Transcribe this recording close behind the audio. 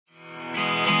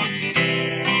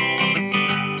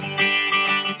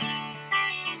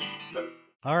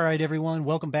All right, everyone.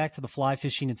 Welcome back to the Fly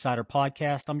Fishing Insider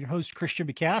Podcast. I'm your host, Christian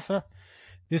Bicassa.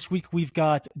 This week, we've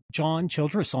got John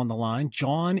Childress on the line.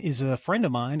 John is a friend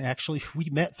of mine. Actually, we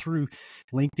met through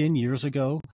LinkedIn years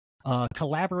ago,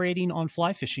 collaborating on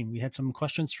fly fishing. We had some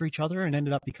questions for each other and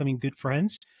ended up becoming good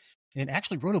friends and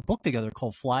actually wrote a book together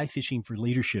called Fly Fishing for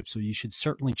Leadership. So you should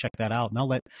certainly check that out. And I'll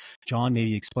let John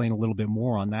maybe explain a little bit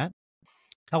more on that.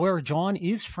 However, John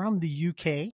is from the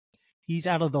UK. He's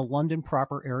out of the London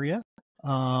proper area.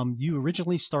 You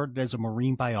originally started as a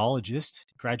marine biologist,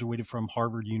 graduated from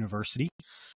Harvard University.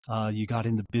 You got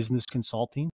into business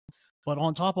consulting. But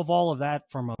on top of all of that,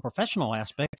 from a professional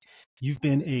aspect, you've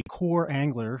been a core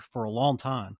angler for a long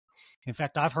time. In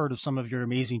fact, I've heard of some of your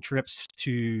amazing trips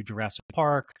to Jurassic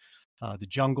Park, the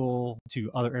jungle,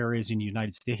 to other areas in the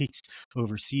United States,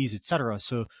 overseas, etc.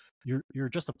 So you're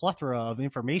just a plethora of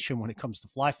information when it comes to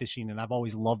fly fishing, and I've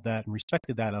always loved that and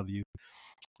respected that of you.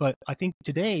 But I think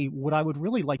today, what I would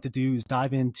really like to do is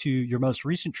dive into your most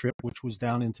recent trip, which was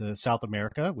down into South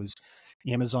America. It was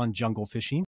Amazon jungle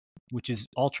fishing, which is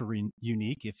ultra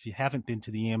unique. If you haven't been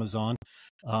to the Amazon,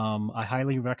 I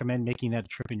highly recommend making that a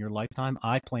trip in your lifetime.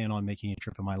 I plan on making a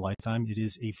trip in my lifetime. It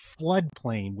is a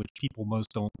floodplain, which people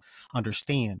most don't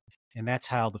understand. And that's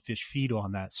how the fish feed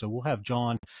on that. So we'll have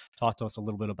John talk to us a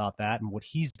little bit about that and what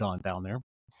he's done down there.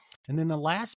 And then the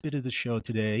last bit of the show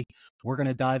today, we're going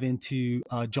to dive into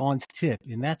John's tip.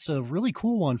 And that's a really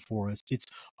cool one for us. It's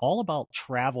all about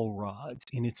travel rods,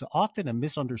 and it's often a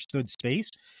misunderstood space.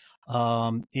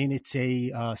 And it's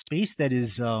a space that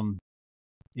is,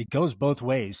 it goes both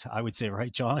ways, I would say,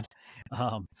 right, John?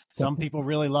 Some people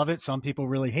really love it. Some people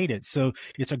really hate it. So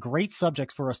it's a great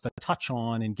subject for us to touch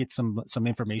on and get some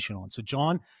information on. So,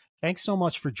 John, thanks so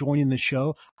much for joining the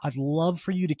show. I'd love for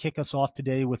you to kick us off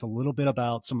today with a little bit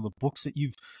about some of the books that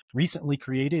you've recently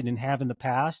created and have in the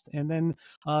past. And then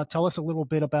tell us a little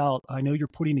bit about, I know you're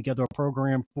putting together a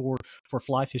program for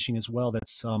fly fishing as well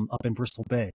that's up in Bristol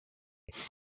Bay.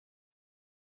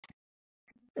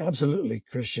 Absolutely,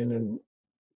 Christian. And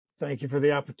thank you for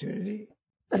the opportunity.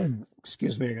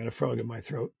 Excuse me, I got a frog in my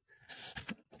throat.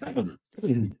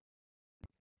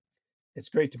 It's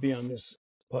great to be on this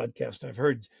podcast. I've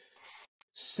heard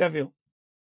several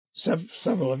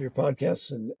of your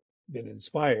podcasts and been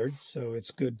inspired. So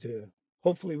it's good to,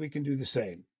 hopefully we can do the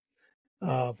same.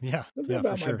 Yeah, about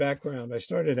for sure. My background. I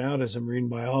started out as a marine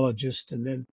biologist, and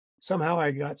then somehow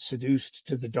I got seduced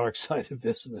to the dark side of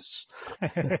business.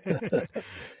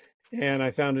 And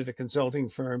I founded a consulting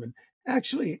firm. And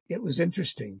actually, it was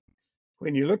interesting.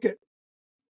 When you look at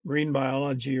marine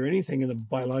biology or anything in the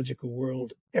biological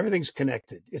world, everything's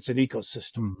connected. It's an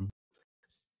ecosystem. Mm-hmm.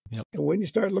 Yep. And when you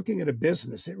start looking at a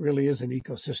business, it really is an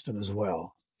ecosystem as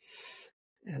well.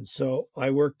 And so I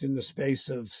worked in the space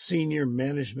of senior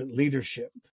management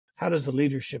leadership. How does the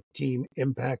leadership team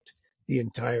impact the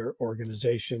entire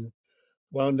organization?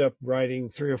 Wound up writing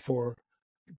 3 or 4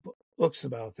 books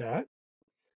about that.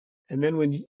 And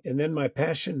then my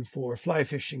passion for fly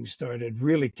fishing started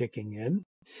really kicking in.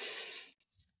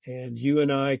 And you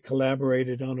and I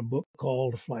collaborated on a book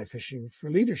called Fly Fishing for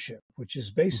Leadership, which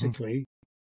is basically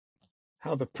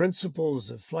how the principles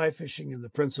of fly fishing and the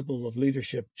principles of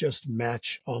leadership just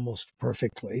match almost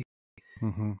perfectly.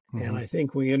 And I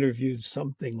think we interviewed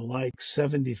something like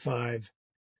 75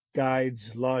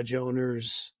 guides, lodge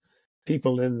owners,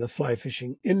 people in the fly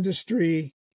fishing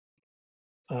industry,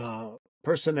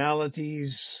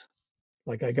 personalities.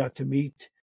 Like I got to meet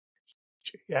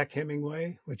Jack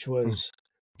Hemingway, which was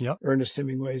Ernest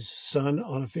Hemingway's son,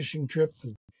 on a fishing trip.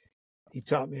 And he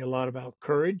taught me a lot about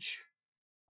courage.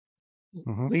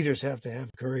 Leaders have to have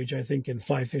courage. I think in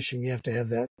fly fishing, you have to have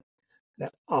that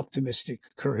optimistic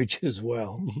courage as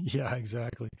well. Yeah,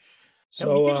 exactly.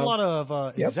 So we did a lot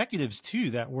of executives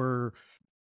too that were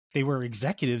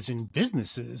executives in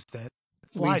businesses that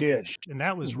fly fished, and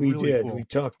that was really cool. We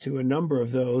talked to a number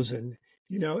of those, and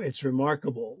it's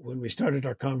remarkable. When we started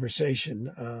our conversation,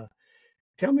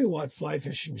 tell me what fly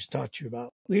fishing's taught you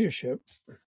about leadership.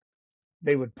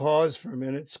 They would pause for a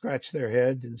minute, scratch their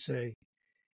head, and say,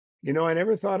 I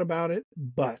never thought about it,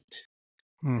 but.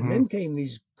 And then came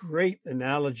these great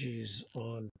analogies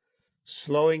on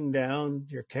slowing down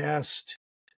your cast,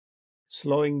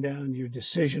 slowing down your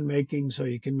decision making so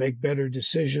you can make better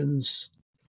decisions.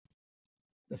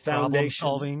 The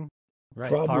foundation,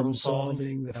 problem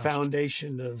solving. The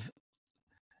foundation of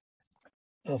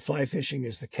fly fishing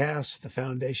is the cast. The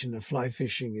foundation of fly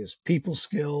fishing is people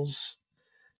skills.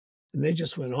 And they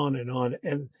just went on.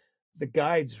 And the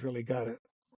guides really got it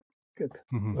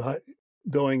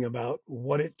going about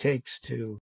what it takes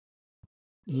to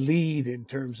lead in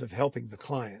terms of helping the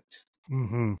client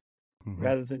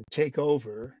rather than take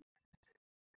over.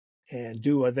 and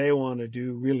do what they want to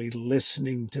do, really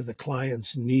listening to the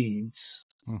client's needs,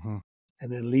 Mm-hmm.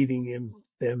 and then leading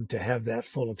them to have that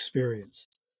full experience.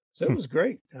 So it was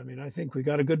great. I mean, I think we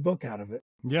got a good book out of it.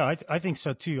 Yeah, I think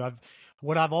so too.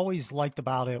 What I've always liked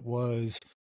about it was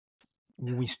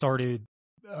when we started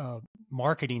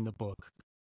marketing the book,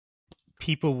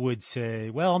 people would say,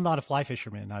 "Well, I'm not a fly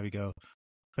fisherman." And I would go,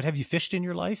 "But have you fished in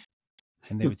your life?"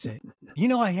 And they would say,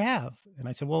 I have. And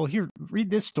I said, "Well, here,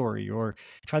 read this story or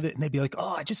try that." And they'd be like, "Oh,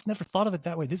 I just never thought of it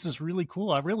that way. This is really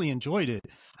cool. I really enjoyed it.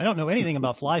 I don't know anything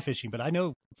about fly fishing, but I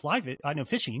know I know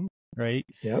fishing, right?"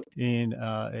 Yep. And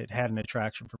it had an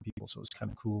attraction for people, so it was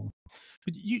kind of cool.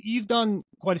 But you've done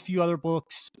quite a few other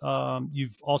books.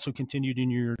 You've also continued in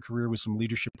your career with some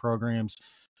leadership programs.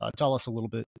 Tell us a little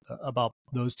bit about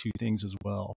those two things as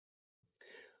well.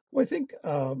 Well, I think,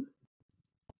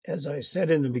 as I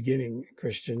said in the beginning,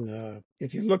 Christian,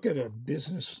 if you look at a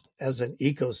business as an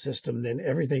ecosystem, then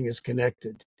everything is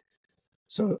connected.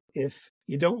 So if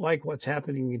you don't like what's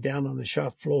happening down on the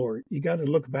shop floor, you got to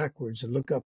look backwards and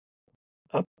look up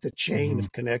the chain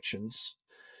of connections.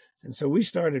 And so we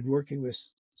started working with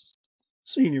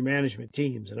senior management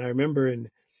teams. And I remember in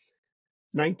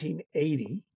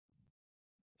 1980,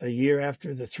 a year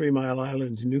after the 3 Mile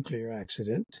Island nuclear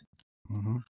accident,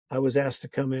 I was asked to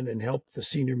come in and help the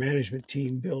senior management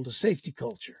team build a safety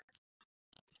culture.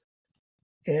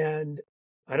 And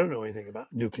I don't know anything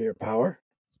about nuclear power.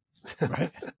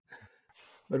 Right.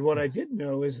 But what I did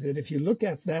know is that if you look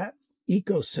at that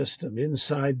ecosystem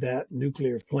inside that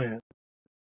nuclear plant,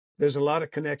 there's a lot of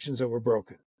connections that were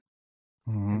broken.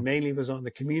 And mainly it was on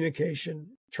the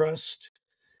communication, trust,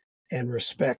 and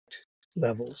respect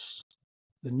levels.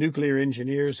 The nuclear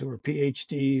engineers who were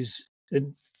PhDs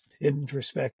didn't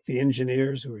respect the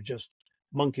engineers who were just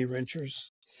monkey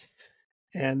wrenchers.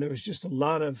 And there was just a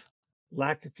lot of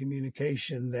lack of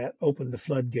communication that opened the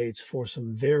floodgates for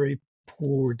some very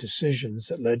poor decisions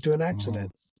that led to an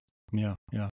accident. Yeah,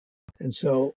 yeah. And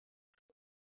so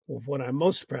what I'm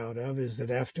most proud of is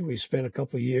that after we spent a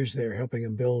couple of years there helping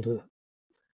them build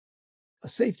a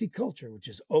safety culture, which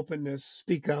is openness,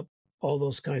 speak up, all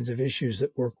those kinds of issues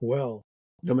that work well,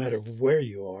 no matter where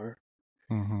you are.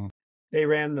 They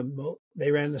ran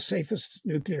the safest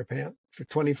nuclear plant for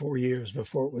 24 years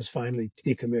before it was finally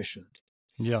decommissioned.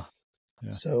 Yeah.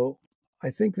 So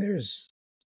I think there's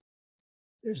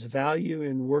value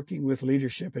in working with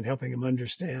leadership and helping them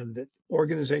understand that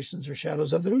organizations are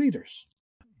shadows of their leaders.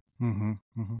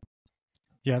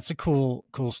 Yeah, it's a cool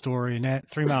story. And that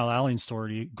 3 Mile Island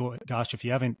story, gosh, if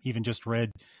you haven't even just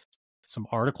read some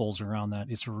articles around that,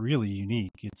 it's really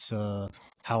unique. It's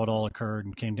how it all occurred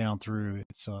and came down through.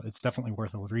 It's definitely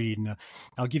worth a read. And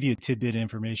I'll give you a tidbit of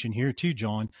information here too,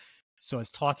 John. So I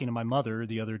was talking to my mother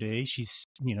the other day. She's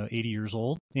 80 years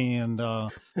old, and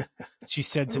she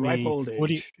said to Ripe me, old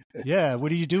age.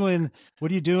 What are you doing?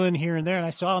 What are you doing here and there?" And I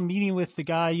saw I'm meeting with the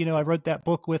guy, I wrote that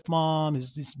book with, Mom.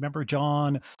 Is this, remember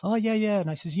John? "Oh, yeah.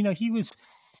 And I says, he was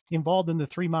involved in the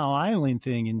 3 Mile Island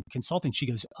thing in consulting." She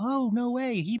goes, "Oh, no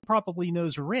way. He probably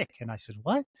knows Rick." And I said,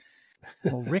 "What?"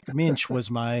 Well, Rick Minch was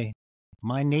my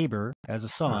neighbor as a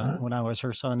son when I was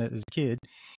her son as a kid.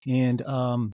 And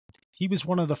he was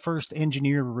one of the first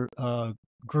engineer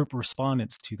group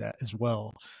respondents to that as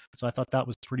well. So I thought that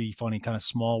was pretty funny, kind of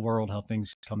small world, how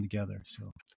things come together.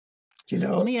 So,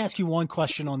 let me ask you one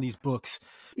question on these books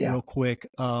real quick.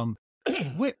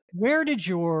 Where did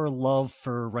your love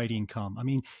for writing come? I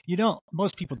mean,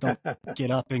 most people don't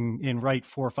get up and write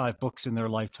 4 or 5 books in their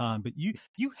lifetime, but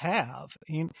you have.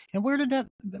 And where did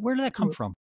that come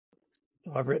from?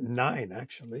 I've written 9,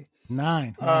 actually.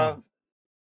 9. Wow.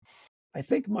 I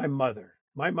think my mother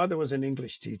was an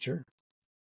English teacher,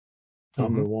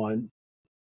 number one,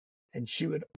 and she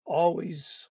would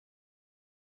always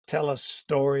tell us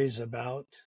stories about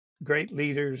great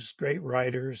leaders, great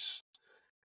writers,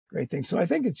 great things. So I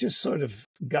think it just sort of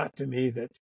got to me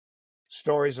that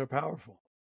stories are powerful.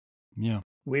 Yeah.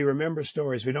 We remember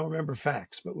stories. We don't remember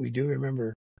facts, but we do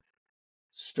remember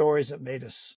stories that made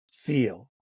us feel.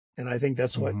 And I think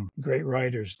that's what great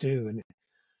writers do. And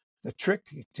the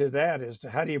trick to that is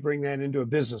how do you bring that into a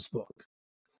business book?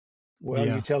 Well,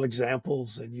 you tell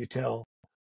examples and you tell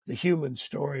the human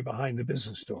story behind the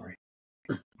business story.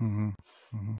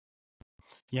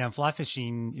 Yeah, and fly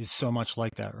fishing is so much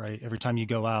like that, right? Every time you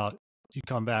go out, you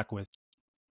come back with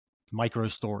micro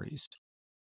stories.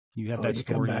 You have that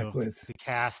story of the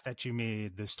cast that you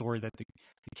made, the story that the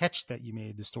catch that you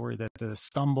made, the story that the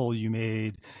stumble you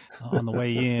made on the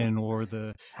way in, or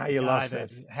the how you lost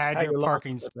that had your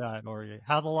parking spot, or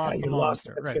how the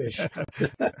monster, right? Fish.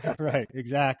 Right,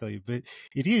 exactly. But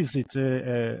it's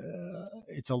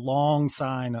a long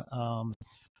sign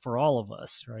for all of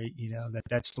us, right?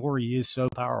 That story is so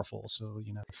powerful. So,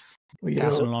 Well,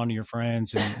 passing it on to your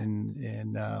friends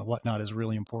and whatnot is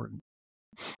really important.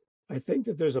 I think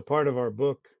that there's a part of our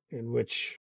book in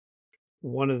which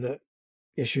one of the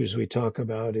issues we talk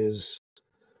about is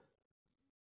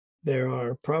there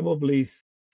are probably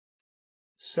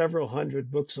several hundred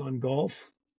books on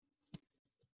golf,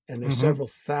 and there's several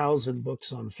thousand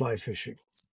books on fly fishing.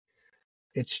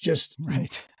 It's just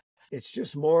Right. It's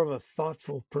just more of a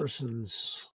thoughtful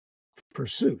person's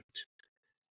pursuit.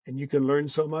 And you can learn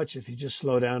so much if you just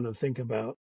slow down and think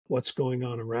about what's going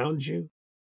on around you,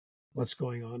 what's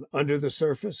going on under the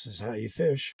surface is how you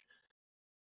fish,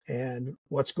 and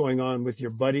what's going on with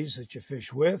your buddies that you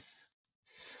fish with.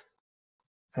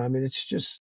 I mean,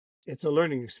 it's a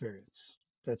learning experience.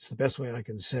 That's the best way I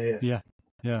can say it. Yeah.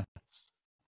 Yeah.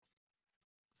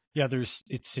 Yeah.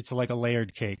 It's like a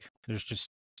layered cake.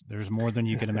 There's more than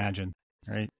you can imagine,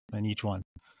 right? In each one.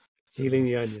 So, Peeling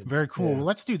the onion. very cool. Yeah. Well,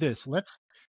 let's do this.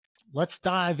 Let's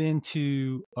dive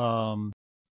into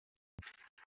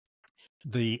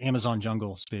the Amazon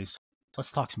jungle space.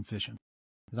 Let's talk some fishing,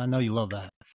 because I know you love that.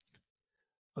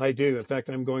 I do. In fact,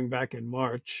 I'm going back in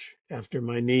March after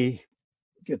my knee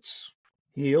gets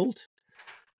healed.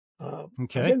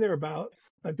 Okay.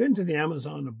 I've been to the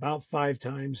Amazon about 5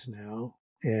 times now,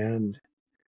 and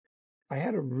I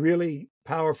had a really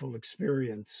powerful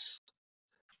experience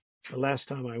the last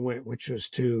time I went, which was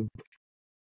to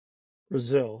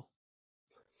Brazil.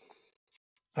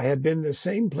 I had been the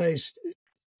same place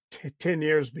 10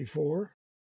 years before,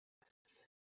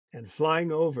 and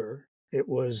flying over, it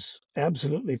was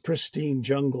absolutely pristine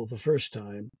jungle the first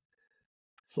time.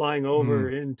 Flying over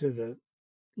into the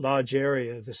lodge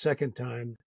area the second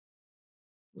time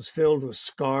was filled with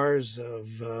scars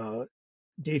of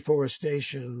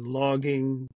deforestation,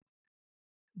 logging,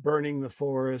 burning the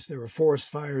forest. There were forest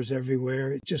fires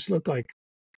everywhere. It looked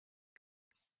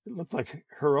like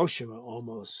Hiroshima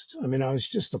almost. I mean, I was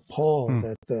just appalled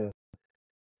at the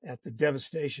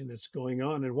devastation that's going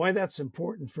on. And why that's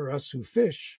important for us who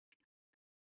fish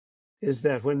is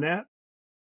that when that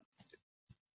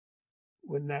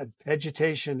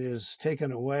vegetation is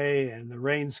taken away and the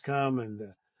rains come and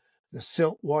the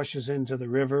silt washes into the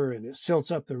river and it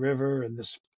silts up the river and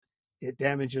it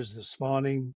damages the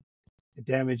spawning, it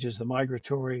damages the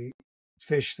migratory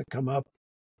fish that come up.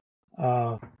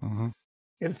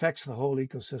 It affects the whole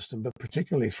ecosystem, but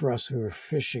particularly for us who are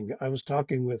fishing. I was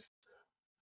talking with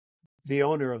the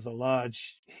owner of the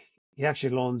lodge. He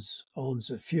actually owns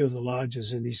a few of the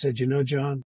lodges, and he said,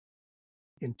 John,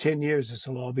 in 10 years, this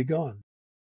will all be gone.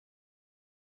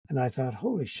 And I thought,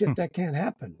 holy shit, that can't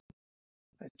happen.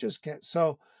 That just can't.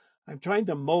 So I'm trying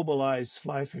to mobilize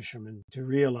fly fishermen to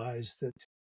realize that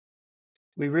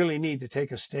we really need to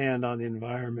take a stand on the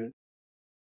environment,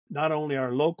 not only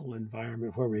our local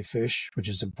environment where we fish, which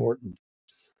is important,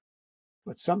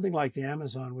 but something like the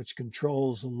Amazon, which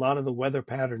controls a lot of the weather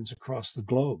patterns across the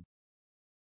globe.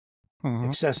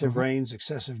 Excessive rains,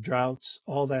 excessive droughts,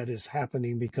 all that is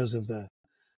happening because of the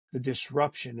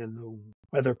disruption in the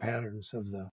weather patterns of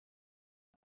the.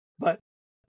 But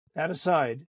that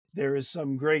aside, there is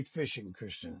some great fishing,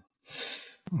 Christian.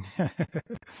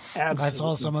 I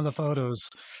saw some of the photos.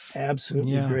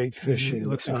 Absolutely great fishing. It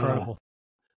looks incredible.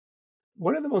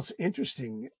 One of the most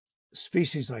interesting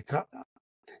species I caught.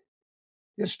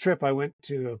 This trip, I went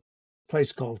to a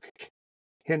place called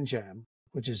Hinjam,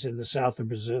 which is in the south of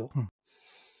Brazil.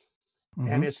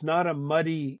 And it's not a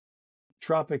muddy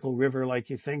tropical river like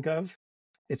you think of.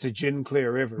 It's a gin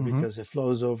clear river because it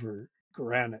flows over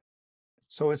granite.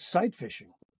 So it's sight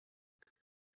fishing,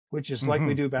 which is like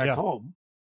we do back home.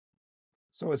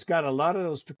 So it's got a lot of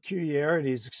those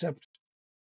peculiarities, except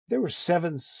there were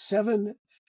seven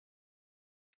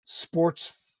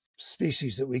sports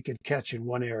species that we could catch in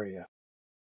one area,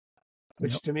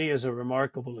 which to me is a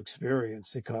remarkable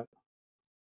experience. They caught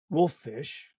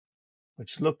wolffish,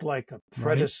 which looked like a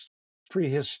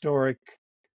prehistoric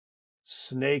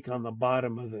snake on the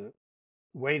bottom of the,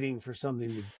 waiting for something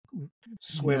to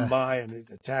swim by, and it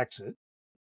attacks it.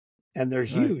 And they're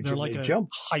huge. They're and like they a jump.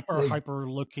 hyper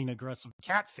looking aggressive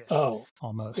catfish.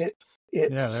 Almost.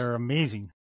 They're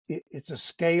amazing. It's a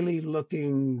scaly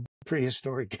looking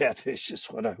prehistoric catfish is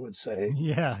what I would say.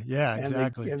 Yeah,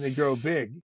 exactly. And they grow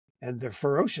big, and they're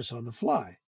ferocious on the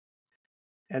fly.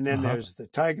 And then there's the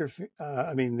tiger,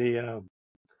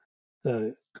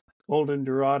 the golden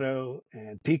dorado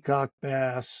and peacock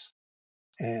bass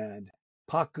and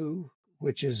pacu,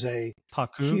 which is a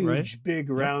huge, big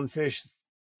round fish,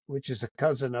 which is a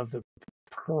cousin of the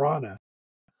piranha.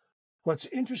 What's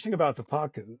interesting about the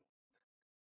pacu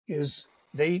is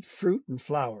they eat fruit and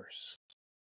flowers.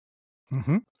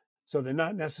 So they're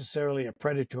not necessarily a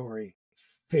predatory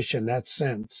fish in that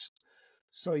sense.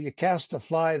 So you cast a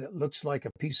fly that looks like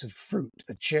a piece of fruit,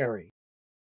 a cherry,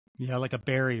 Yeah, like a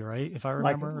berry, right? If I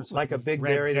like remember, it's like like a a big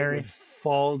red berry that would berry.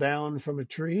 fall down from a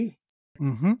tree,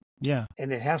 Mm-hmm. Yeah.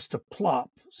 and it has to plop.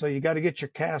 So you got to get your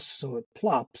cast so it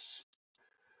plops,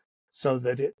 so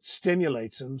that it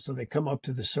stimulates them, so they come up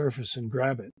to the surface and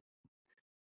grab it.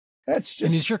 That's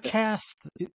And is just your cast,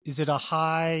 is it a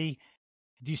high,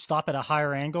 do you stop at a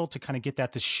higher angle to kind of get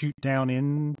that to shoot down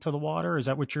into the water? Is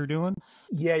that what you're doing?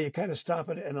 Yeah, you kind of stop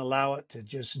it and allow it to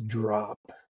just drop.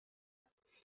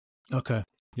 Okay.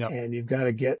 Yep. And you've got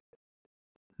to get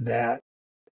that.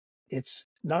 It's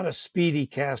not a speedy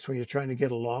cast where you're trying to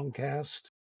get a long cast.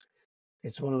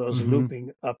 It's one of those Mm-hmm.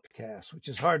 looping up casts, which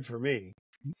is hard for me.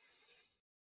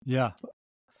 Yeah.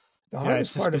 The Yeah.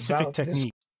 hardest It's a part specific about this,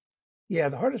 technique. yeah,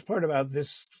 the hardest part about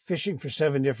this fishing for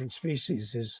 7 different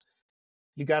species is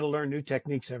you got to learn new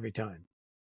techniques every time.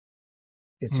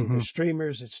 It's either Mm-hmm.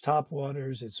 streamers, it's top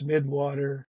waters, it's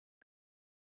midwater.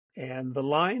 And the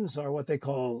lines are what they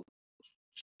call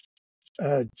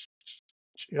a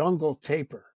jungle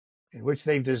taper, in which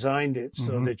they've designed it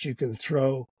so Mm-hmm. that you can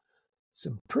throw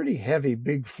some pretty heavy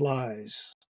big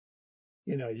flies.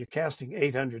 You know, you're casting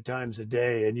 800 times a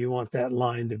day and you want that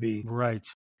line to be Right.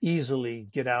 easily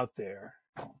get out there.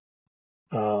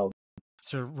 Uh,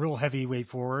 So real heavyweight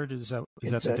forward. Is that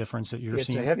it's the a difference that you're it's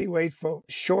a seeing?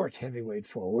 short heavyweight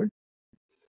forward,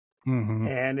 Mm-hmm.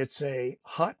 and it's a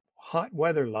hot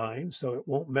weather line, so it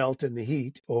won't melt in the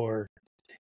heat or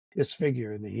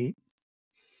disfigure in the heat.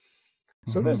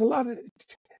 So Mm-hmm. there's a lot of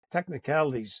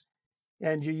technicalities,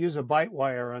 and you use a bite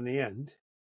wire on the end,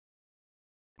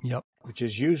 Yep. which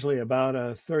is usually about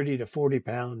a 30 to 40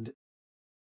 pound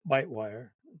bite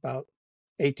wire, about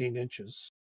 18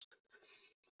 inches.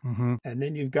 Mm-hmm. And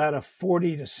then you've got a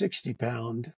 40 to 60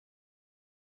 pound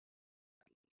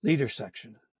leader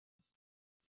section,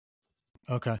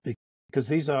 Okay. because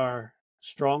these are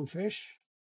strong fish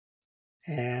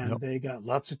and Yep. they got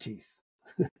lots of teeth.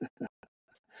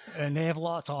 And they have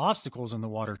lots of obstacles in the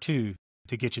water too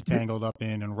to get you tangled up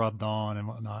in and rubbed on and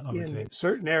whatnot, other In things.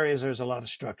 certain areas, there's a lot of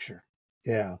structure.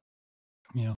 Yeah.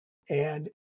 Yeah. And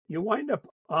you wind up,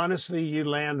 honestly, you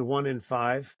land 1 in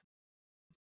 5.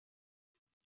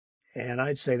 And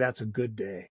I'd say that's a good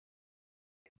day.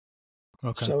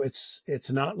 Okay. So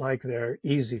it's not like they're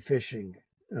easy fishing.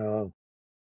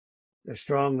 They're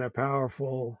strong, they're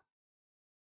powerful.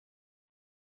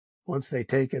 Once they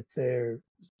take it,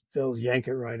 they'll yank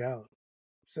it right out.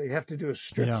 So you have to do a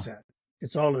strip Yeah. set.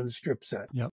 It's all in a strip set,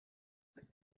 Yep.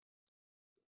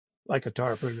 like a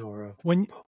tarpon or a When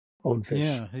bonefish.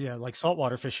 yeah, like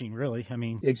saltwater fishing, really. I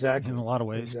mean, in a Exactly, lot of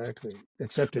ways. exactly.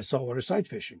 Except it's saltwater sight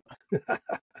fishing.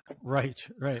 Right,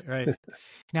 right, right.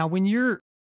 Now, when you're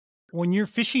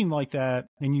fishing like that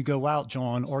and you go out,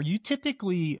 John, are you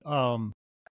typically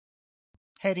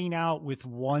heading out with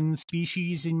one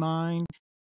species in mind?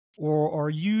 Or are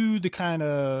you the kind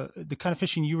of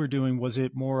fishing you were doing? Was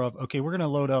it more of, okay, we're going to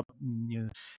load up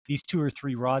these 2 or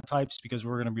 3 rod types because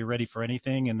we're going to be ready for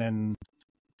anything, and then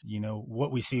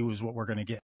what we see was what we're going to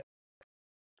get.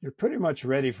 You're pretty much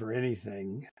ready for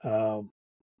anything.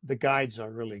 The guides are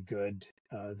really good.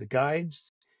 The guides,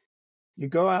 you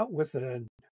go out with a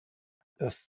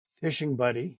fishing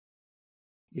buddy.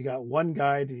 You got one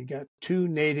guide and you got 2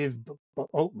 native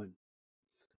boatmen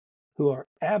who are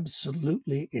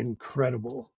absolutely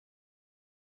incredible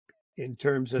in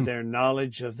terms of Hmm. their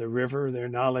knowledge of the river, their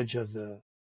knowledge of the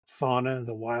fauna,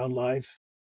 the wildlife.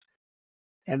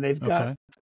 And they've got Okay.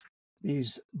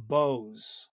 these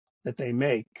bows that they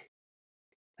make,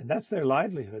 and that's their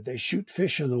livelihood. They shoot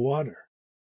fish in the water.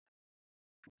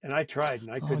 And I tried,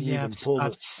 and Oh yeah,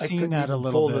 I've I seen couldn't that a even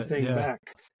little pull the bit. thing Yeah,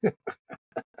 back,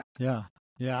 yeah,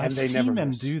 yeah. I've and they never seen them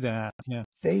miss. do that. Yeah,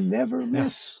 They never yeah.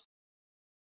 miss.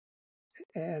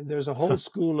 And there's a whole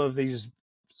school of these,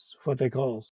 what they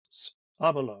call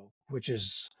sabalo, which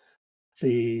is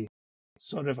the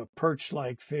sort of a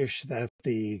perch-like fish that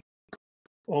the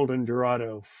golden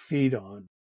dorado feed on.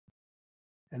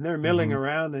 And they're milling Hmm.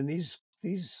 around, and these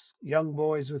young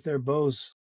boys with their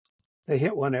bows, they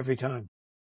hit one every time.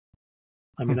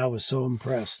 I mean, I was so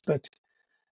impressed. But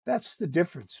that's the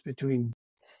difference between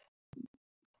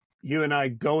you and I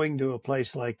going to a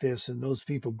place like this and those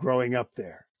people growing up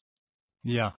there.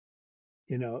 Yeah.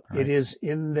 You know, it Right. is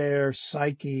in their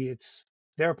psyche.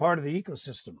 They're part of the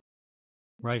ecosystem.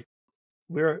 Right.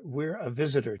 We're a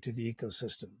visitor to the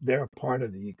ecosystem. They're a part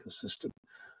of the ecosystem,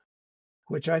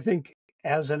 which I think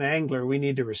as an angler, we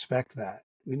need to respect that.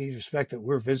 We need to respect that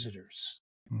we're visitors.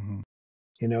 Hmm.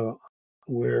 You know,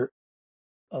 we're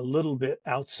a little bit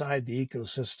outside the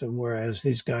ecosystem, whereas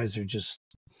these guys are just,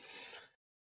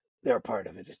 they're a part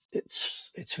of it.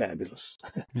 It's fabulous.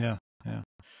 Yeah. Yeah.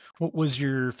 What was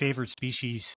your favorite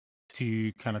species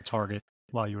to kind of target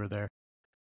while you were there?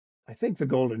 I think the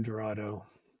golden dorado,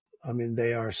 I mean,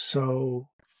 they are so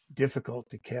difficult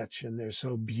to catch and they're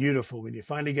so beautiful. When you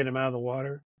finally get them out of the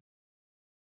water,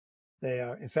 they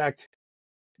are, in fact,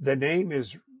 the name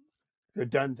is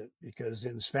redundant because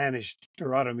in Spanish,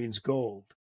 dorado means gold.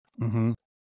 Mm-hmm.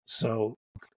 So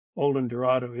golden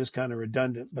dorado is kind of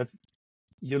redundant, but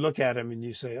you look at them and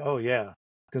you say, oh, yeah,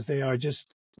 because they are just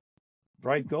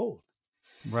bright gold.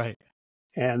 Right.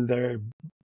 And their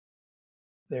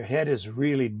head is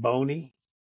really bony.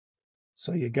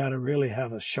 So you got to really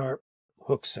have a sharp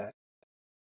hook set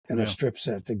and a Yeah. strip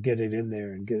set to get it in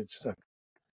there and get it stuck.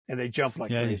 And they jump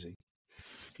like Yeah. crazy.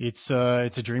 It's a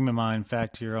dream of mine. In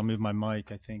fact, here I'll move my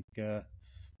mic. I think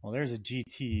well, there's a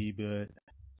GT, but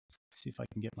see if I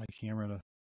can get my camera to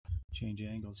change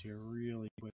angles here really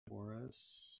quick for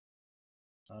us.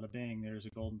 Bada bing, there's a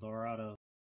golden dorado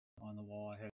on the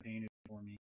wall I had painted for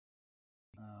me.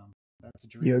 That's a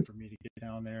dream You, for me to get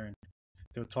down there and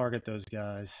go target those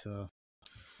guys. So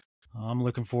I'm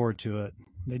looking forward to it.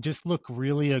 They just look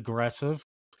really aggressive,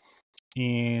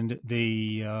 and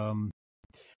the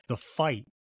fight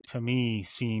to me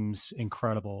seems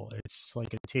incredible. It's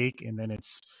like a take, and then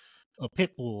it's a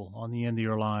pit bull on the end of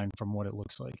your line from what it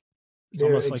looks like. It's they're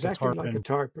almost like a exactly like a tarpon.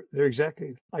 tarpon. They're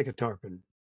exactly like a tarpon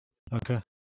Okay.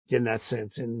 in that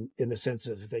sense, in the sense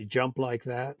of they jump like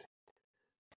that.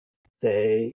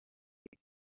 They,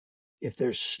 if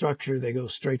there's structure, they go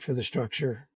straight for the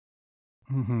structure.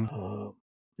 Mm-hmm.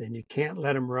 Then you can't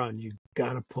let them run. You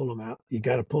got to pull them out. You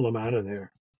got to pull them out of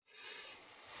there.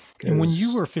 And when you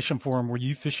Because were fishing for them, were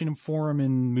you fishing for them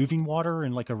in moving water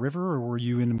in like a river, or were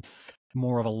you in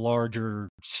more of a larger,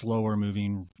 slower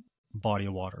moving body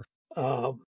of water?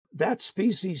 uh, that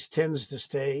species tends to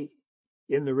stay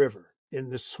in the river, in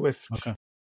the Okay.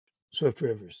 swift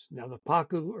rivers. Now the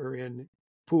pacu are in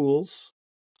pools.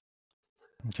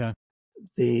 Okay.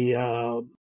 The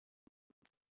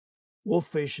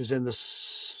wolffish is in the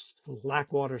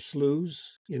slackwater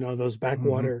sloughs. You know, those Mm-hmm.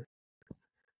 backwater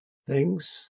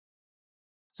things.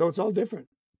 So it's all different,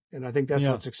 and I think that's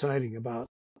Yeah. what's exciting about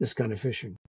this kind of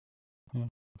fishing. Yeah.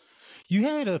 You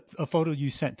had a photo you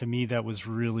sent to me that was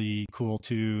really cool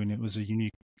too, and it was a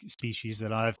unique species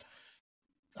that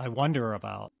I wonder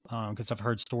about because I've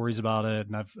heard stories about it,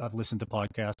 and I've listened to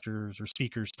podcasters or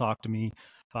speakers talk to me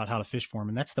about how to fish for them,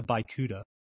 and that's the bicuda.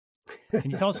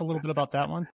 Can you tell us a little bit about that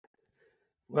one?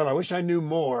 Well, I wish I knew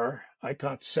more. I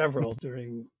caught several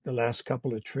during the last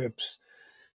couple of trips.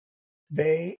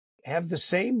 They have the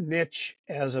same niche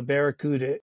as a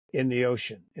barracuda in the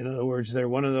ocean. In other words, they're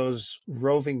one of those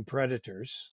roving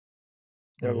predators.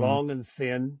 They're Mm-hmm. long and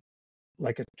thin,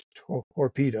 like a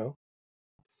torpedo.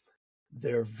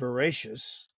 They're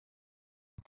voracious.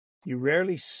 You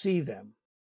rarely see them.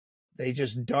 They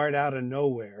just dart out of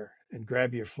nowhere and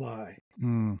grab your fly.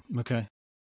 Okay.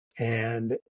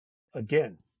 And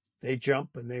again, they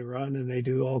jump and they run and they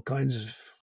do all kinds of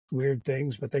weird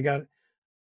things, but they got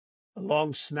a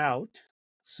long snout.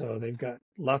 So they've got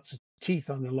lots of teeth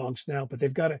on their long snout, but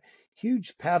they've got a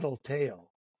huge paddle tail.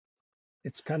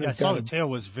 It's kind Yeah, I of saw got the tail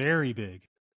was very big.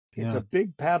 it's a Yeah.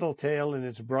 big paddle tail and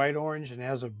it's bright orange and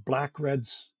has a black red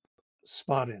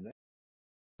spot in it.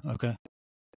 Okay. And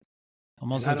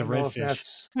Almost like a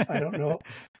redfish. I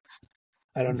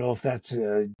don't know if that's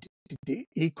a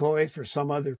decoy for some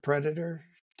other predator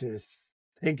to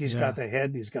think he's got Yeah. the head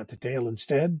and he's got the tail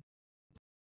instead.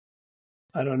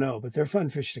 I don't know, but they're fun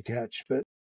fish to catch. But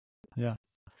Yeah.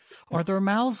 Are their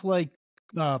mouths like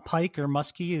pike or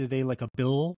muskie? Are they like a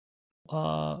bill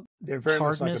they're very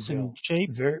much like a hardness and bill.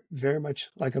 shape? Very, very much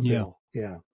like a Yeah. bill.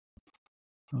 Yeah,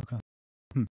 Okay.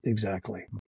 Hmm. exactly.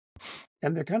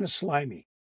 And they're kind of slimy.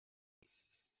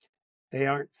 They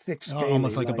aren't thick, scaly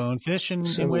Almost like a like bonefish in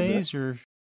some of the ways, or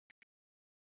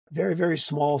very, very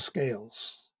small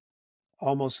scales,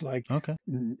 almost like okay.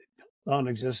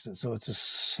 non-existent. So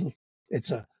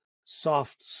it's a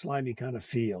soft, slimy kind of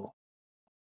feel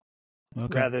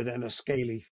Okay. rather than a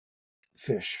scaly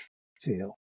fish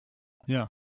feel. Yeah.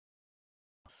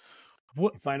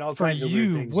 What You find all for kinds of weird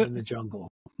you? things What? in the jungle.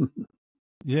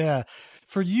 Yeah.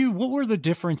 For you, what were the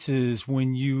differences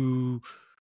when you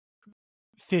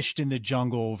fished in the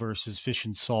jungle versus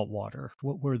fishing saltwater?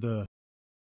 What were the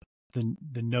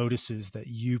notices that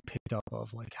you picked up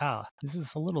of like, this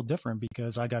is a little different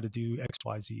because I got to do X,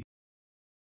 Y, Z.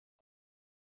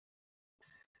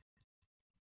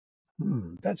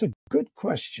 That's a good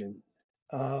question.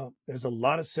 There's a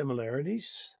lot of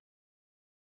similarities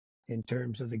in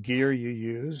terms of the gear you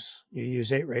use. You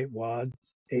use eight weight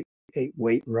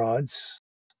rods.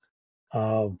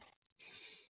 You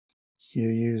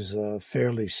use a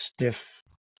fairly stiff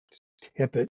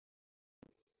tippet.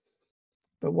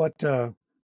 But what I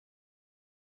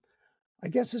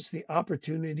guess it's the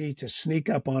opportunity to sneak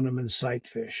up on them and sight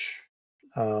fish.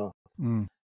 Mm.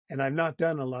 And I've not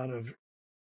done a lot of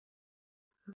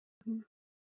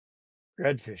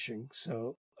red fishing,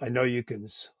 so I know you can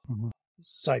Mm-hmm.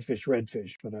 sight fish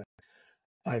redfish, but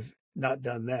I've not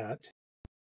done that.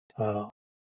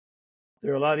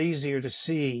 They're a lot easier to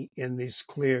see in this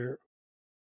clear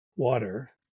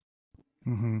water.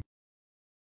 Mm-hmm.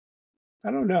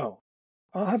 I don't know.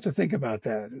 I'll have to think about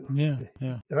that. Yeah.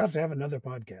 Yeah. I'll have to have another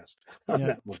podcast on Yeah.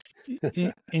 that one.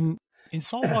 In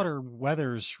saltwater,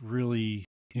 weather's really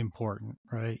important,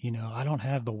 right? I don't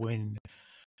have the wind.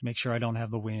 Make sure I don't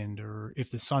have the wind, or if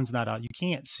the sun's not out, you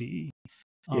can't see.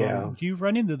 Yeah. Do you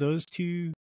run into those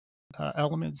two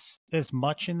elements as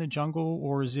much in the jungle,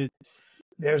 or is it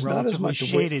There's not as relatively much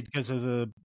wind. shaded because of the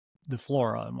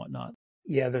flora and whatnot?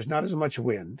 Yeah, there's not as much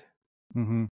wind.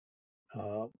 Mm-hmm.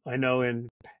 I know in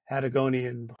Patagonia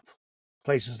and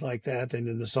places like that, and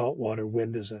in the saltwater,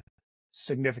 wind is a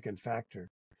significant factor.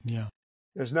 Yeah.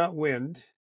 There's not wind.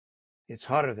 It's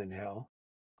hotter than hell.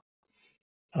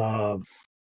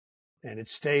 And it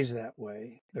stays that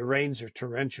way. The rains are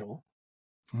torrential.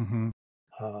 Mm-hmm.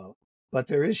 But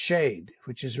there is shade,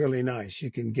 which is really nice. You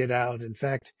can get out. In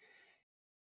fact,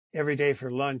 every day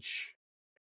for lunch,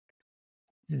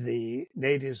 the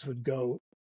natives would go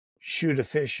shoot a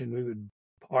fish and we would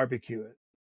barbecue it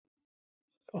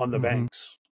on the Mm-hmm.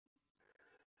 banks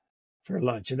for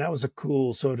lunch. And that was a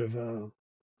cool sort of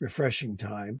refreshing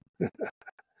time.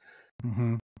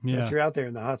 Mm-hmm. But Yeah. you're out there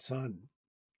in the hot sun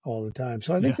all the time.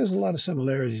 So I think Yeah. there's a lot of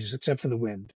similarities except for the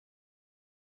wind.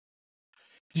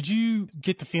 Did you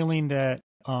get the feeling that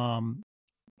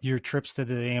your trips to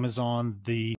the Amazon,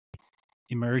 the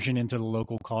immersion into the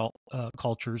local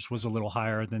cultures was a little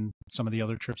higher than some of the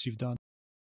other trips you've done?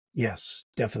 Yes,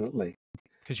 definitely.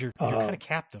 Because you're kind of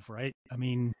captive, right? I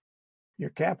mean, you're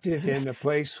captive in a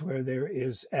place where there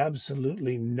is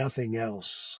absolutely nothing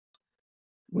else.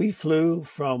 We flew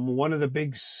from one of the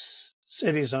big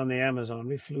cities on the Amazon.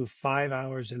 We flew 5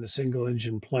 hours in a single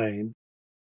engine plane,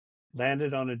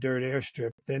 landed on a dirt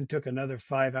airstrip, then took another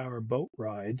 5-hour boat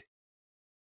ride.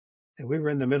 And we were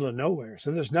in the middle of nowhere.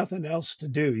 So there's nothing else to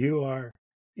do. You are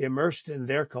immersed in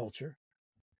their culture.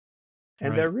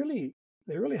 And right.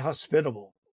 they're really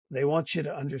hospitable. They want you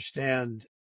to understand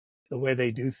the way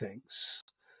they do things.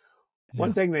 Yeah.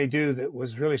 One thing they do that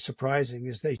was really surprising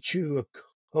is they chew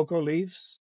cocoa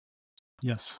leaves.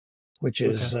 Yes. Which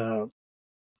is,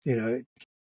 it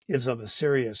gives them a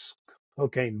serious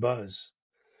cocaine buzz.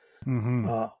 Mm-hmm.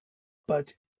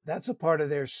 But that's a part of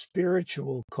their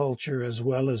spiritual culture as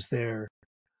well as their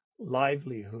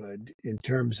livelihood in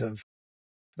terms of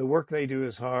the work they do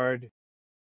is hard.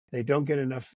 They don't get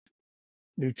enough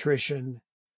nutrition.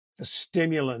 The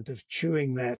stimulant of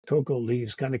chewing that cocoa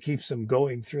leaves kind of keeps them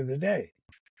going through the day.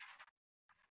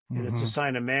 And it's a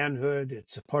sign of manhood.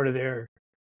 It's a part of their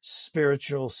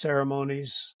spiritual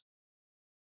ceremonies.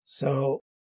 So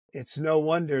it's no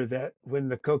wonder that when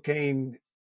the cocaine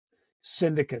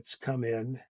syndicates come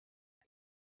in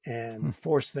and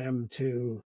force them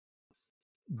to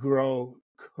grow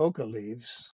coca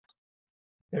leaves,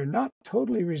 they're not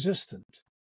totally resistant.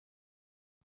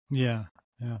 Yeah.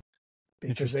 Yeah.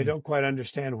 Because they don't quite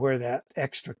understand where that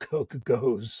extra coca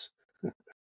goes.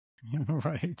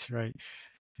 Right. Right.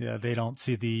 Yeah, they don't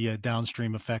see the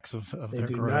downstream effects of their growth.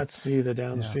 They do not see the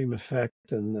downstream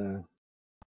effect and the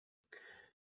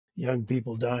young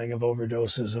people dying of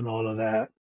overdoses and all of that.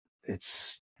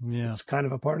 It's kind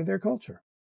of a part of their culture.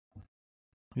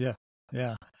 Yeah.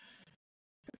 Yeah.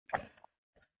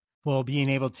 Well, being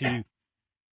able to,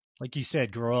 like you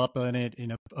said, grow up in it,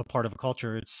 in a part of a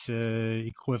culture, it's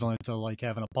equivalent to like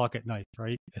having a pocket knife,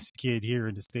 right? As a kid here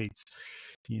in the States,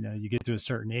 you get to a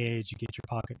certain age, you get your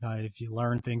pocket knife, you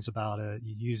learn things about it,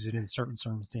 you use it in certain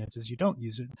circumstances, you don't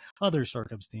use it in other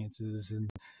circumstances, and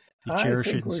you cherish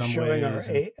it in some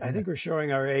ways. I think we're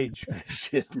showing our age.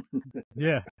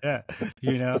 Yeah.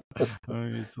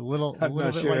 It's a little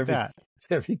bit sure like that.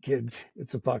 Every kid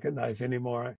gets a pocket knife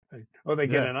anymore. They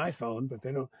get an iPhone, but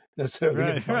they don't necessarily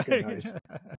get a pocket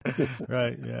knife.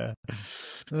 Right. Yeah.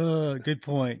 Good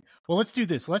point. Well, let's do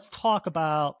this. Let's talk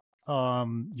about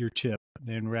your tip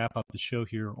and wrap up the show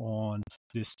here on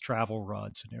this travel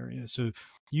rod scenario. So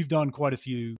you've done quite a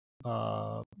few,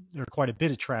 or quite a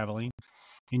bit of traveling,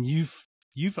 and you've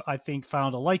I think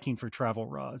found a liking for travel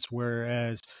rods,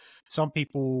 whereas some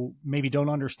people maybe don't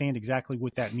understand exactly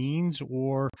what that means,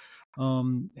 or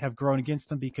have grown against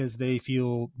them because they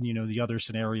feel, the other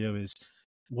scenario is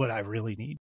what I really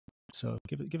need. So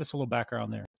give us a little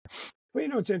background there.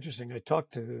 Well, it's interesting. I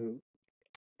talk to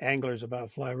anglers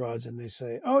about fly rods, and they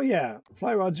say, "Oh yeah,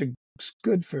 fly rods are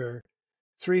good for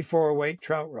 3-4 weight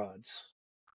trout rods."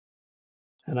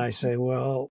 And I say,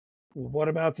 "Well, what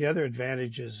about the other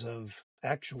advantages of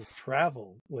actual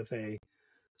travel with a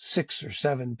 6 or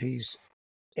 7 piece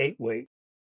 8 weight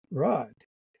rod?"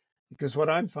 Because what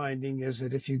I'm finding is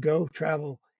that if you go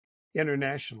travel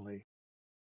internationally,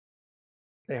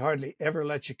 they hardly ever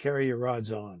let you carry your rods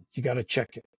on. You got to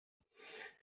check it.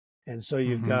 And so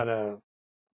you've got a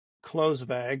clothes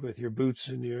bag with your boots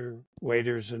and your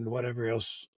waders and whatever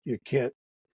else, your kit.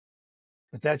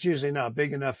 But that's usually not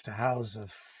big enough to house a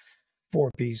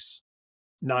 4-piece,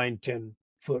 9-10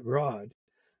 foot rod.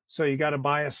 So you got to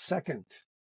buy a second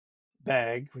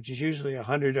bag, which is usually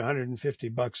 $100 to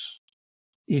 $150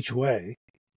 each way.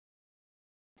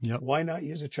 Yep. Why not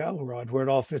use a travel rod where it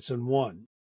all fits in one?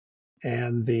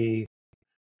 And the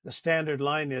standard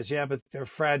line is, yeah, but they're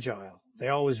fragile. They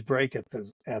always break at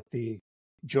the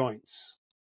joints.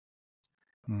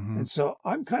 And so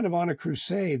I'm kind of on a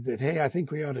crusade that, hey, I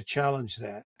think we ought to challenge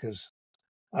that, because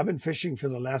I've been fishing for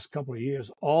the last couple of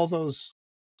years. All those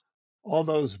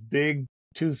big,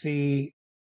 toothy,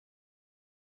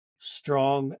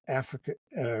 strong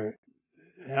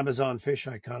Amazon fish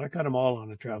I caught them all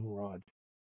on a travel rod.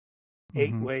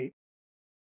 8 weight,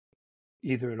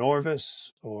 either an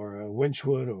Orvis or a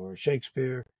Winchwood or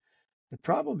Shakespeare. The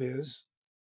problem is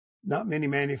not many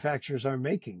manufacturers are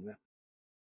making them.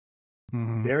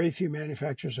 Very few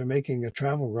manufacturers are making a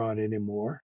travel rod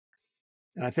anymore.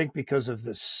 And I think because of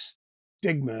the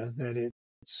stigma that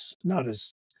it's not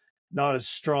as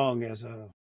strong as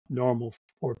a normal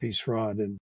 4-piece rod.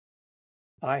 And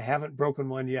I haven't broken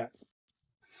one yet.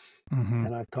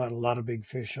 And I've caught a lot of big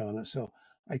fish on it. So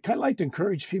I kind of like to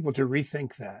encourage people to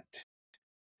rethink that,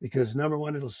 because number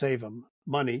one, it'll save them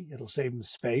money. It'll save them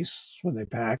space when they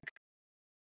pack.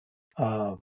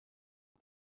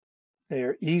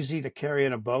 They're easy to carry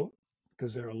in a boat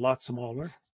because they're a lot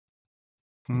smaller.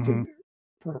 You can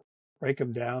break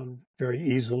them down very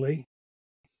easily.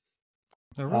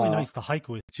 They're really nice to hike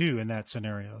with too in that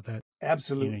scenario. That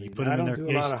absolutely. you put I them in don't their do a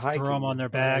case, lot of throw them hiking, on their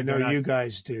but I bag. know you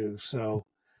guys do, so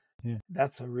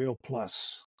that's a real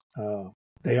plus.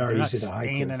 They are easy to hike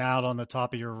with. Standing out on the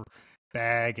top of your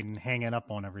bag and hanging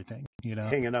up on everything.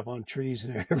 Hanging up on trees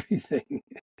and everything.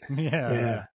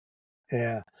 Yeah.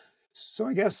 So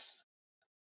I guess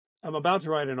I'm about to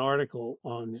write an article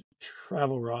on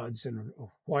travel rods and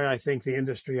why I think the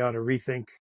industry ought to rethink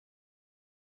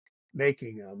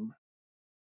making them,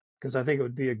 because I think it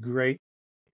would be a great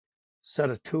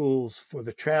set of tools for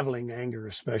the traveling angler,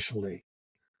 especially,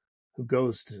 who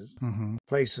goes to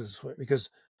places because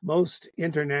most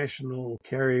international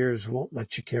carriers won't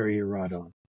let you carry your rod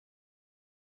on.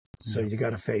 So you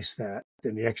got to face that,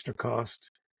 and the extra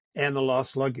cost and the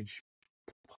lost luggage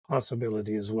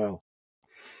possibility as well.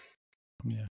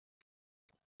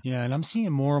 Yeah, and I'm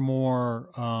seeing more and more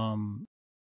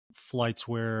flights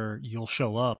where you'll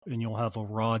show up and you'll have a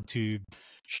rod tube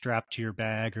strapped to your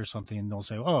bag or something, and they'll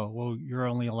say, "Oh, well, you're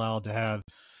only allowed to have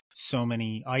so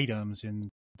many items," and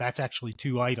that's actually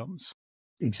 2 items.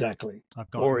 Exactly. I've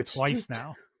gotten or it's twice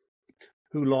now.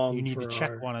 Too long. You need to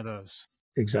check one of those.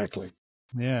 Exactly.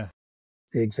 Yeah.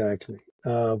 Exactly.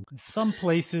 Some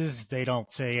places they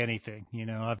don't say anything.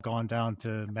 I've gone down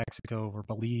to Mexico or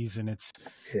Belize, and it's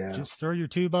just throw your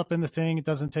tube up in the thing. It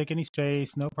doesn't take any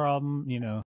space, no problem.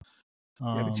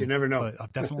 But you never know. But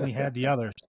I've definitely had the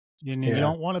others, and you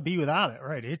don't want to be without it,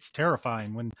 right? It's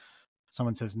terrifying when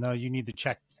someone says, "No, you need to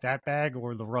check that bag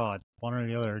or the rod, one or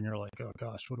the other," and you're like, "Oh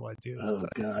gosh, what do I do?" Oh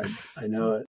God, I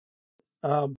know it.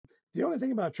 The only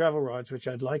thing about travel rods, which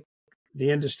I'd like the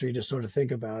industry to sort of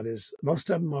think about, is most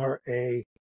of them are a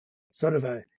sort of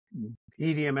a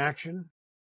medium action.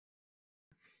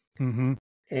 And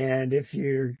if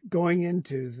you're going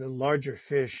into the larger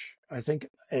fish, I think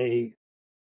a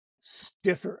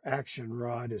stiffer action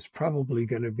rod is probably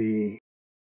going to be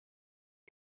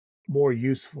more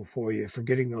useful for you for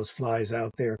getting those flies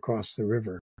out there across the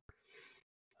river.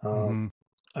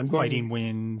 I'm fighting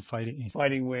wind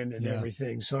and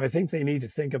everything. So I think they need to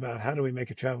think about, how do we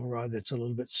make a travel rod that's a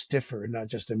little bit stiffer and not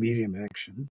just a medium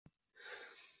action.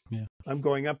 Yeah. I'm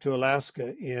going up to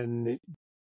Alaska in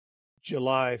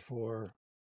July for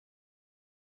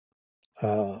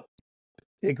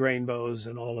big rainbows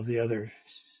and all of the other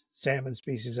salmon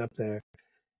species up there.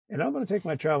 And I'm going to take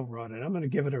my travel rod and I'm going to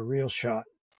give it a real shot.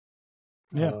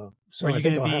 Yeah. So Are you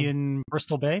going to be in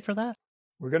Bristol Bay for that?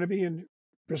 we're going to be in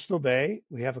Bristol Bay.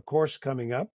 We have a course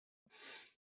coming up,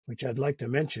 which I'd like to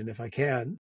mention if I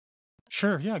can.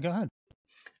 Sure. Yeah, go ahead.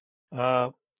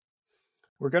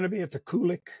 We're going to be at the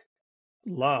Kulik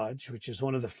Lodge, which is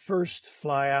one of the first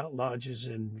fly-out lodges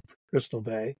in Bristol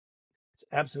Bay. It's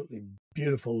absolutely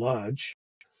beautiful lodge.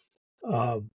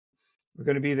 We're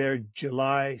going to be there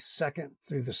July 2nd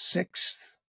through the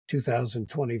 6th,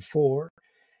 2024.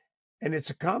 And it's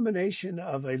a combination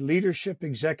of a leadership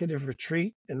executive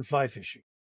retreat and fly fishing.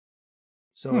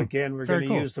 So again, we're going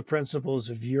to use the principles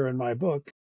of You're in My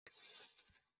Book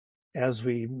as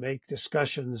we make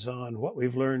discussions on what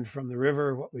we've learned from the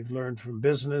river, what we've learned from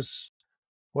business,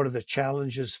 what are the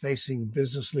challenges facing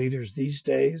business leaders these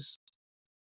days.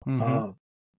 So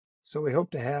we hope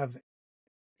to have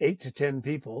 8 to 10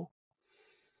 people,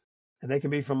 and they can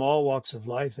be from all walks of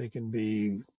life. They can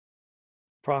be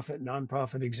profit,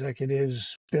 nonprofit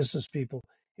executives, business people,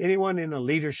 anyone in a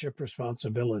leadership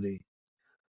responsibility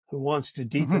who wants to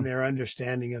deepen their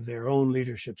understanding of their own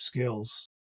leadership skills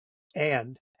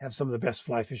and have some of the best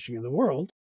fly fishing in the world.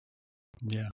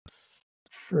 Yeah.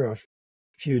 For a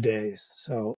few days.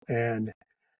 So, and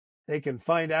they can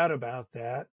find out about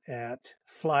that at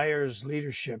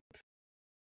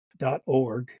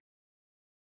flyersleadership.org.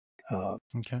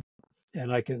 Okay.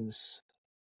 And I can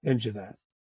send you that.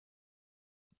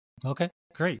 Okay,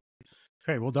 great.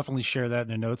 We'll definitely share that in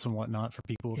the notes and whatnot for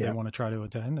people if they want to try to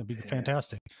attend. That'd be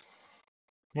fantastic.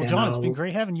 Well, John, it's been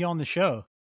great having you on the show.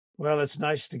 Well, it's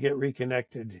nice to get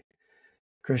reconnected,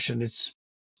 Christian. It's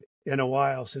been a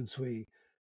while since we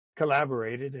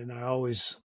collaborated, and I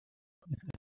always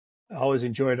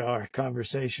enjoyed our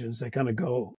conversations. They kind of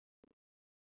go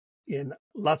in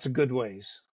lots of good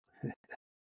ways.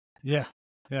 Yeah.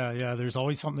 There's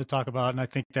always something to talk about, and I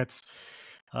think that's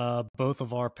both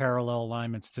of our parallel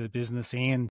alignments to business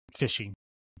and fishing,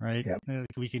 right? Yep.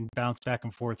 We can bounce back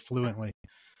and forth fluently.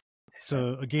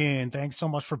 So again, thanks so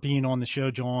much for being on the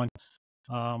show, John.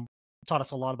 Taught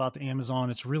us a lot about the Amazon.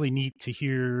 It's really neat to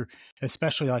hear,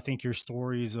 especially I think your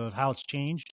stories of how it's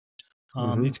changed.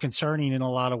 It's concerning in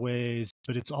a lot of ways,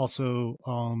 but it's also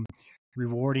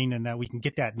rewarding in that we can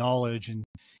get that knowledge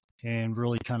and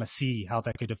really kind of see how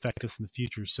that could affect us in the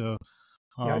future. So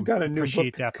I've got a new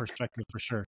appreciate book. that perspective for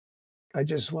sure. I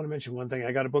just want to mention one thing.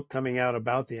 I got a book coming out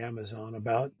about the Amazon,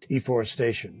 about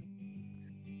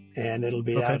deforestation, and it'll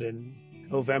be out in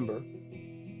November.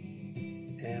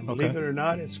 And believe it or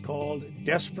not, it's called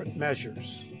Desperate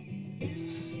Measures,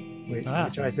 which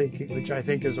I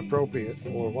think is appropriate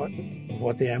for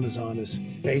what the Amazon is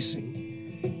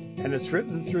facing. And it's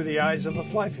written through the eyes of a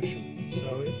fly fisherman,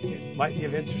 so it might be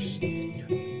of interest to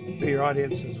your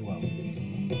audience as well.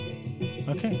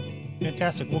 Okay,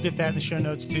 fantastic. We'll get that in the show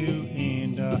notes too,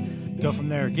 and go from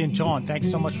there. Again, John, thanks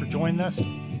so much for joining us.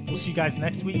 We'll see you guys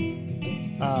next week.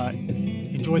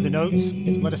 Enjoy the notes.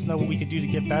 Let us know what we can do to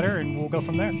get better, and we'll go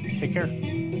from there. Take care.